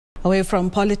Away from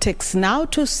politics now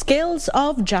to scales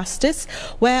of justice,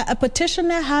 where a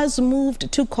petitioner has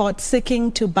moved to court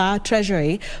seeking to bar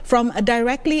Treasury from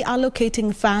directly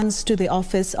allocating funds to the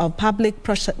Office of Public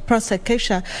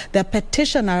Prosecution. The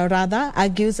petitioner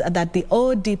argues that the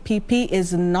ODPP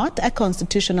is not a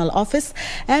constitutional office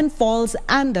and falls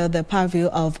under the purview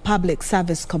of Public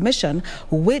Service Commission,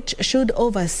 which should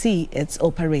oversee its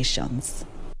operations.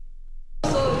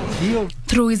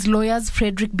 Through his lawyers,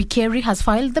 Frederick Bikeri has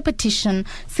filed the petition,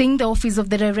 saying the Office of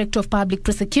the Director of Public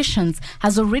Prosecutions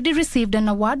has already received an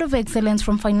award of excellence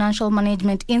from Financial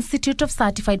Management Institute of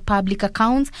Certified Public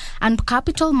Accounts and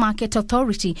Capital Market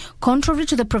Authority, contrary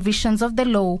to the provisions of the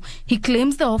law. He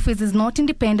claims the office is not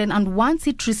independent and wants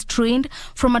it restrained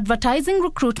from advertising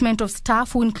recruitment of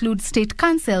staff who include state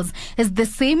councils, as the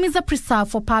same is a preserve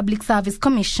for Public Service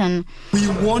Commission. We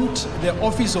want the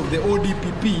Office of the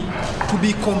ODPP to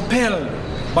be compelled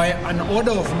by an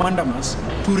order of mandamus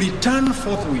to return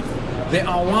forthwith the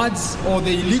awards or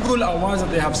the illegal awards that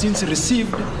they have since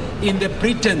received in the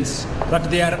pretense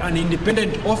that they are an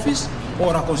independent office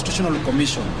or a constitutional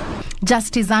commission.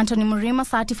 Justice Anthony Murima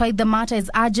certified the matter as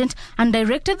urgent and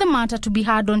directed the matter to be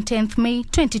heard on 10th May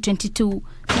 2022.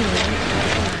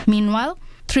 Meanwhile,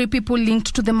 3 people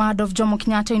linked to the murder of Jomo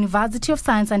Kenyatta University of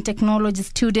Science and Technology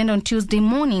student on Tuesday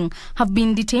morning have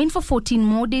been detained for 14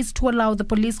 more days to allow the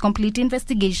police complete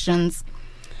investigations.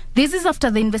 This is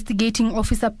after the investigating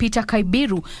officer Peter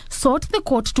Kaibiru sought the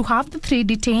court to have the 3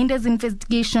 detained as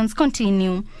investigations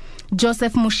continue.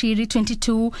 Joseph Mushiri,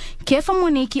 22, Kefa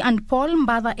Moneki and Paul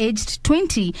Mbadha, aged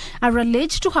 20, are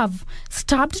alleged to have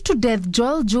stabbed to death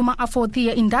Joel Juma, a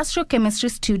 4th-year industrial chemistry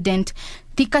student.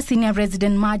 Thika Senior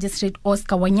Resident Magistrate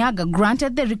Oscar Wanyaga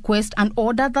granted the request and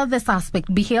ordered that the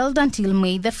suspect be held until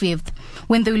May the 5th,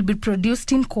 when they will be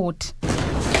produced in court.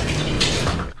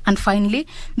 And finally,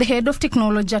 the head of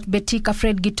technology at Betika,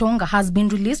 Fred Gitonga, has been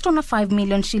released on a 5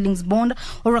 million shillings bond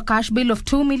or a cash bail of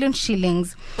 2 million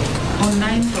shillings. On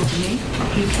 9th of May,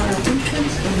 he filed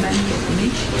conference on 9th of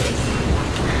May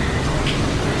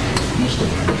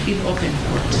in open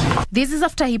court. This is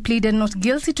after he pleaded not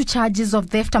guilty to charges of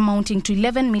theft amounting to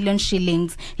 11 million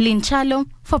shillings. Lynn Chalo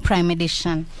for Prime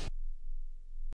Edition.